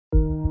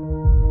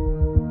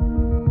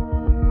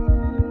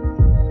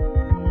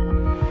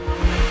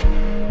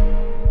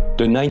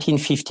The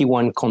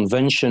 1951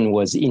 convention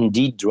was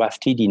indeed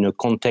drafted in a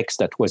context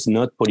that was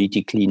not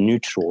politically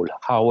neutral.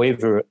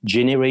 However,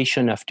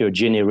 generation after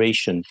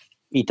generation,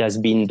 it has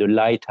been the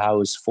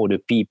lighthouse for the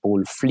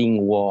people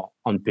fleeing war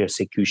and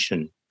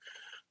persecution.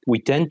 We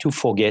tend to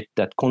forget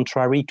that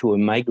contrary to a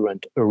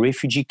migrant, a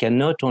refugee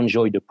cannot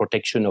enjoy the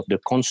protection of the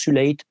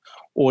consulate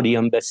or the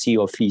embassy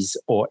of his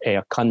or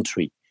her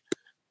country.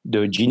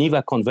 The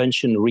Geneva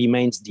Convention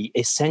remains the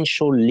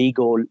essential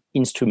legal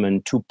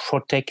instrument to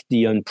protect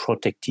the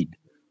unprotected,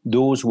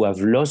 those who have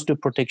lost the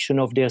protection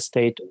of their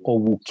state or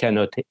who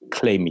cannot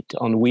claim it,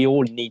 and we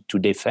all need to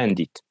defend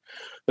it.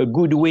 A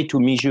good way to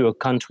measure a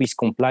country's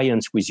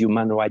compliance with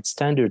human rights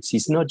standards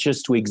is not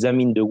just to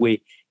examine the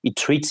way it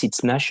treats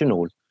its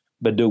national,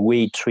 but the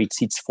way it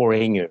treats its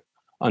foreigner,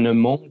 and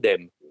among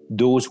them,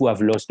 those who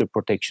have lost the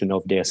protection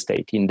of their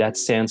state. In that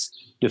sense,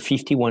 the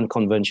 51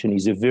 Convention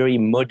is a very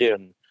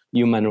modern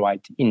human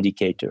rights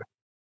indicator.